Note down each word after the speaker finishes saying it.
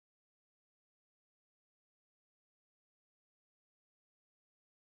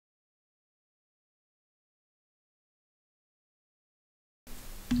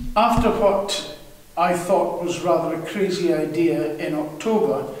After what I thought was rather a crazy idea in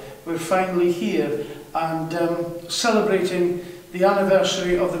October, we're finally here and celebrating the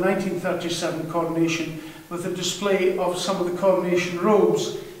anniversary of the 1937 coronation with a display of some of the coronation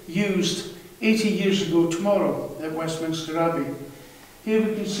robes used 80 years ago tomorrow at Westminster Abbey. Here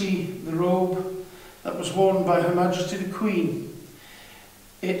we can see the robe that was worn by Her Majesty the Queen.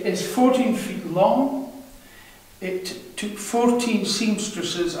 It is 14 feet long. It took 14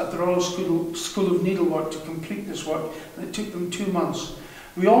 seamstresses at the Royal School of Needlework to complete this work, and it took them 2 months.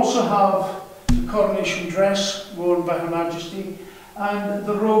 We also have the coronation dress worn by Her Majesty, and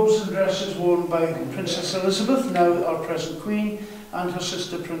the robes and dresses worn by Princess Elizabeth, now our present Queen, and her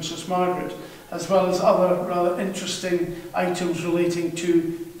sister Princess Margaret, as well as other rather interesting items relating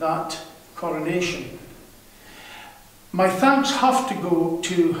to that coronation. My thanks have to go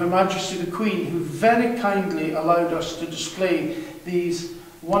to Her Majesty the Queen, who very kindly allowed us to display these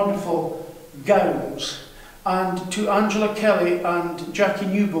wonderful gowns, and to Angela Kelly and Jackie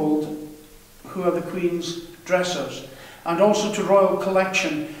Newbold, who are the Queen's dressers, and also to Royal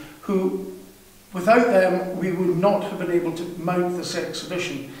Collection, who, without them, we would not have been able to mount this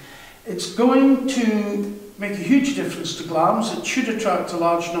exhibition. It's going to make a huge difference to Glamis. It should attract a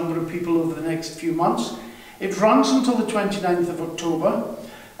large number of people over the next few months. It runs until the 29th of October,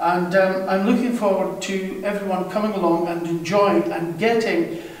 and I'm looking forward to everyone coming along and enjoying and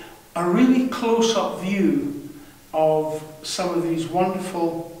getting a really close-up view of some of these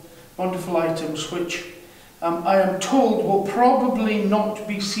wonderful, wonderful items which I am told will probably not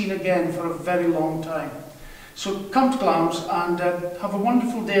be seen again for a very long time. So come to Glamis and have a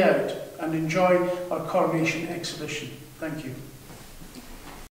wonderful day out and enjoy our Coronation Exhibition. Thank you.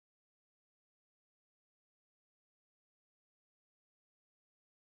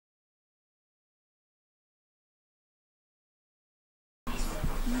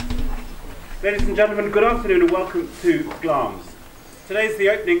 Ladies and gentlemen, good afternoon and welcome to Glamis. Today is the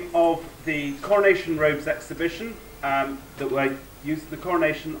opening of the Coronation Robes exhibition that were used for the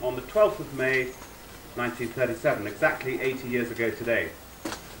coronation on the 12th of May 1937, exactly 80 years ago today.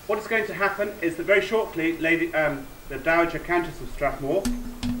 What is going to happen is that very shortly the Dowager Countess of Strathmore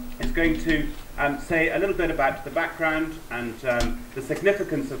is going to say a little bit about the background and the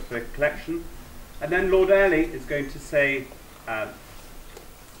significance of the collection, and then Lord Airlie is going to say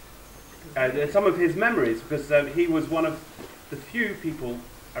some of his memories, because he was one of the few people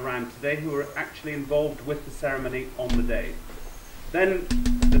around today who were actually involved with the ceremony on the day. Then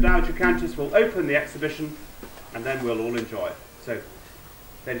the Dowager Countess will open the exhibition, and then we'll all enjoy it. So,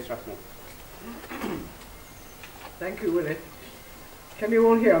 Lady Strathmore. Thank you, Willie. Can you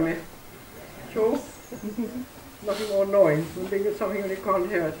all hear me? Sure? Nothing more annoying than being at something when you can't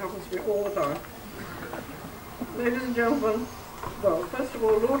hear. It happens to me all the time. Ladies and gentlemen, well, first of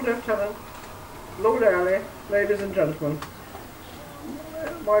all, Lord Lieutenant, Lord Airlie, ladies and gentlemen,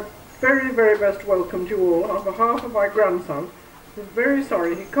 my very, very best welcome to you all on behalf of my grandson, who's very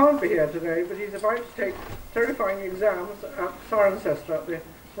sorry he can't be here today, but he's about to take terrifying exams at Cirencester at the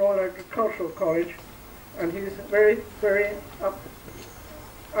Royal Agricultural College, and he's very, very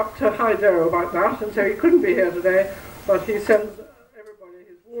up to high dough about that, and so he couldn't be here today, but he sends everybody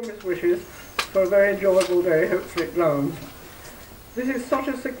his warmest wishes for a very enjoyable day, hopefully at Glamis. This is such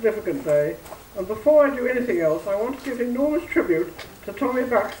a significant day, and before I do anything else, I want to give enormous tribute to Tommy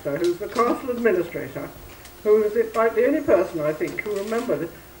Baxter, who's the castle administrator, who is like the only person, I think, who remembered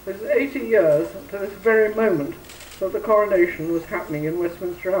that it's 80 years to this very moment that the coronation was happening in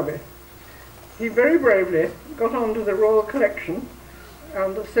Westminster Abbey. He very bravely got onto the Royal Collection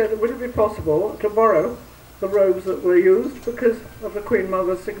and said, would it be possible to borrow the robes that were used because of the Queen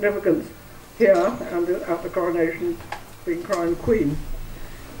Mother's significance here and at the coronation being crowned Queen.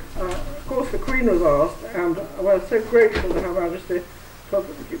 Of course the Queen was asked, and we're so grateful to Her Majesty for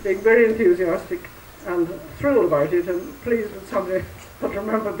being very enthusiastic and thrilled about it and pleased that somebody had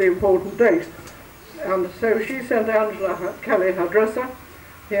remembered the important date. And so she sent Angela Kelly, her dresser,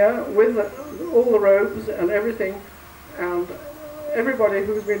 here with all the robes and everything, and everybody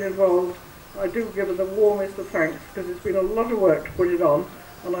who's been involved, I do give her the warmest of thanks, because it's been a lot of work to put it on,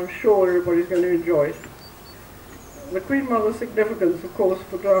 and I'm sure everybody's going to enjoy it. The Queen Mother's significance, of course,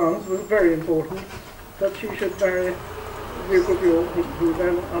 for Glamis was very important, that she should marry the Duke of York, who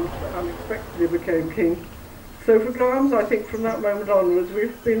then unexpectedly became king. So for Glamis, I think from that moment onwards,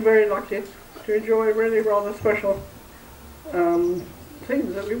 we've been very lucky to enjoy really rather special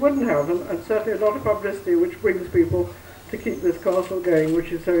things that we wouldn't have, and certainly a lot of publicity which brings people to keep this castle going,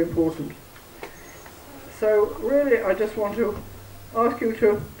 which is so important. So really, I just want to ask you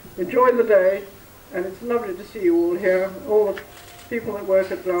to enjoy the day, and it's lovely to see you all here, all the people that work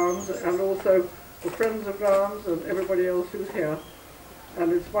at Glamis, and also the friends of Glamis and everybody else who's here.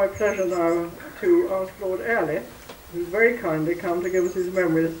 And it's my pleasure now to ask Lord Airlie, who's very kindly come to give us his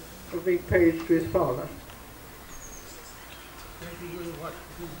memories of being page to his father. Thank you very much.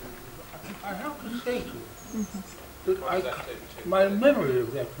 I have to say to you that my memory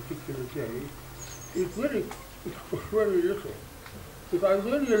of that particular day is very little. Because I was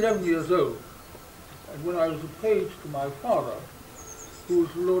only 11 years old, and when I was a page to my father, who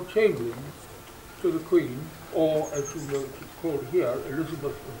was Lord Chamberlain to the Queen, or as you know it's called here, Elizabeth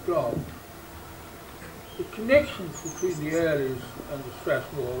of Glamis, the connections between the Airlies and the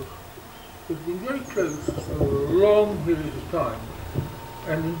Strathmores has been very close over a long period of time.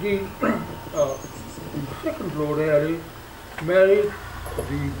 And indeed, the second Lord Airlie married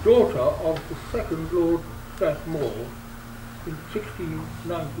the daughter of the second Lord Strathmore in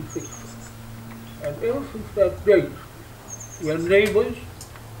 1696. And ever since that date, we are neighbours,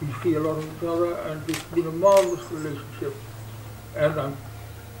 we see a lot of each other, and it's been a marvellous relationship. And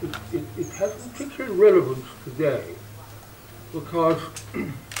it has particular relevance today, because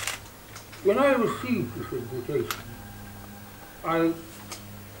when I received this invitation, I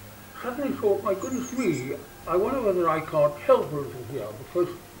suddenly thought, my goodness me, I wonder whether I can't help a little here, because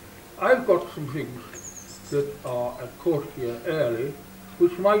I've got some things that are at court here at Airlie,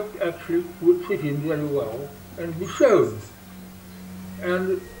 which might actually fit in very well and be shown.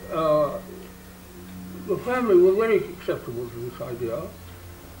 And the family were very acceptable to this idea,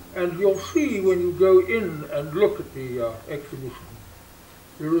 and you'll see when you go in and look at the exhibition,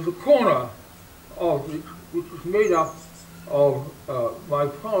 there is a corner of it which is made up of my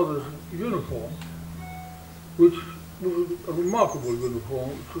father's uniform, which was a remarkable uniform,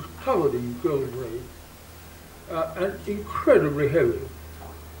 which was covered in gold braid and incredibly heavy.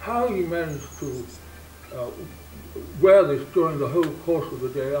 How he managed to wear this during the whole course of the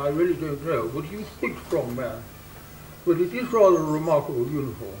day, I really don't know, but he was a big, strong man. But it is rather a remarkable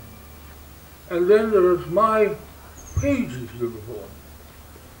uniform. And then there is my page's uniform,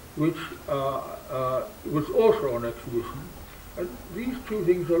 which was also on exhibition. And these two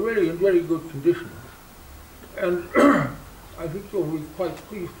things are really in very good condition. And I think you'll be quite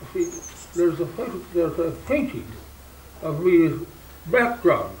pleased to see there's a painting of me as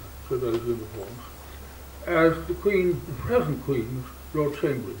background to those uniforms, as the Queen, the present Queen's Lord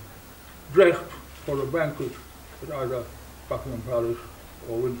Chamberlain, dressed for a banquet at either Buckingham Palace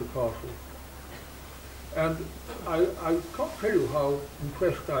or Windsor Castle. And I can't tell you how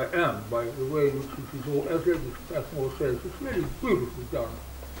impressed I am by the way in which it is all, as Lady Strathmore says, it's really beautifully done.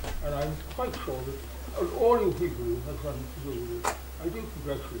 And I'm quite sure that of all you people who have something to do with it, I do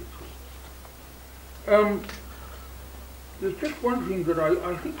congratulate you. There's just one thing that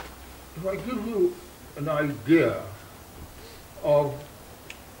I think, if I give you an idea of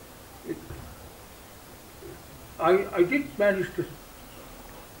it, I did manage to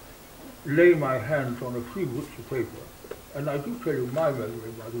lay my hands on a few bits of paper, and I do tell you my memory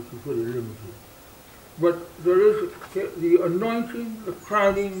about it is very limited. But there is the anointing, the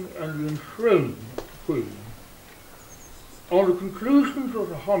crowning, and the enthroning of the Queen. On the conclusions of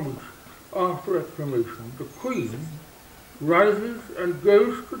the homage after acclamation, the Queen rises and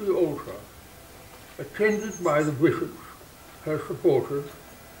goes to the altar, attended by the bishops, her supporters,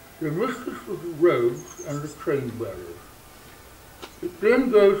 the mistress of the robes, and the train bearers. It then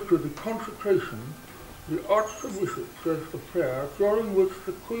goes to the consecration. The Archbishop says the prayer, during which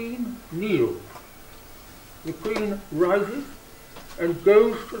the Queen kneels. The Queen rises and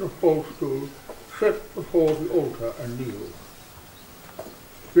goes to the hall stool set before the altar and kneels.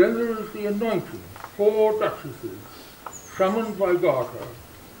 Then there is the anointing. 4 duchesses, summoned by Garter,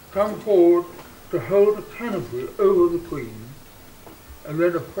 come forward to hold a canopy over the Queen, and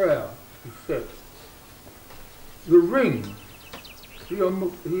then a prayer is said. The ring,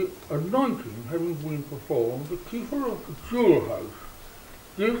 the anointing having been performed, the keeper of the jewel house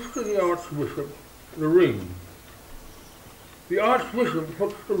gives to the Archbishop the ring. The Archbishop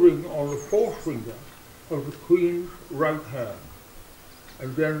puts the ring on the 4th finger of the Queen's right hand.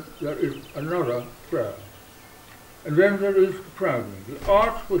 And then there is another prayer. And then there is the crowning. The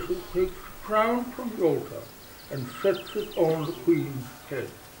Archbishop takes the crown from the altar and sets it on the Queen's head.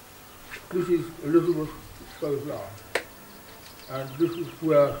 This is Elizabeth Beauvoir. And this is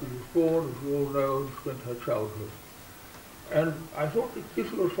where she was born, as you all know, and spent her childhood. And I thought that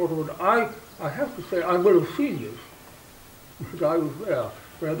this was sort of an, I have to say, I would have seen this, because I was there,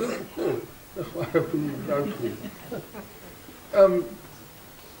 but I don't recall it. That's why I have to read it out to you.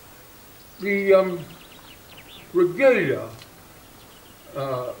 The regalia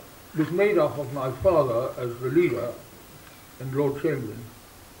was made up of my father as the leader, and Lord Chamberlain.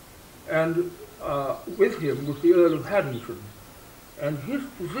 And with him was the Earl of Haddington. And his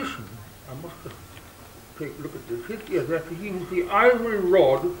position, I must just take a look at this, that he was the ivory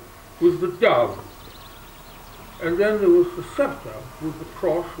rod with the dove. And then there was the sceptre with the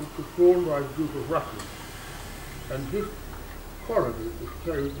cross, which was borne by the Duke of Rutland. And his coronet was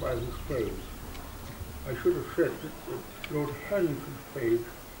carried by his page. I should have said that Lord Haddington's page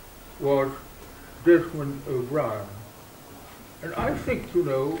was Desmond O'Brien. And I think, you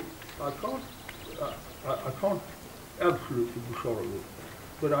know, I can't absolutely be sure of it,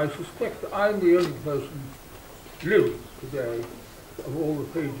 but I suspect I'm the only person living today of all the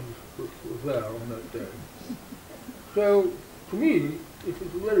pages that were there on that day. So, to me, it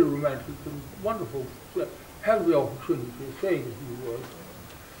is very romantic and wonderful to have the opportunity of saying a few words,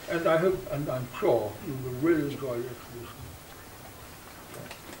 and I hope, and I'm sure, you will really enjoy the exhibition.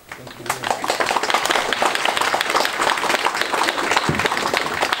 Thank you very much.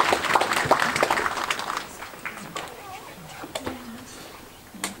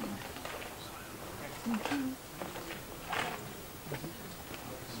 Thank you.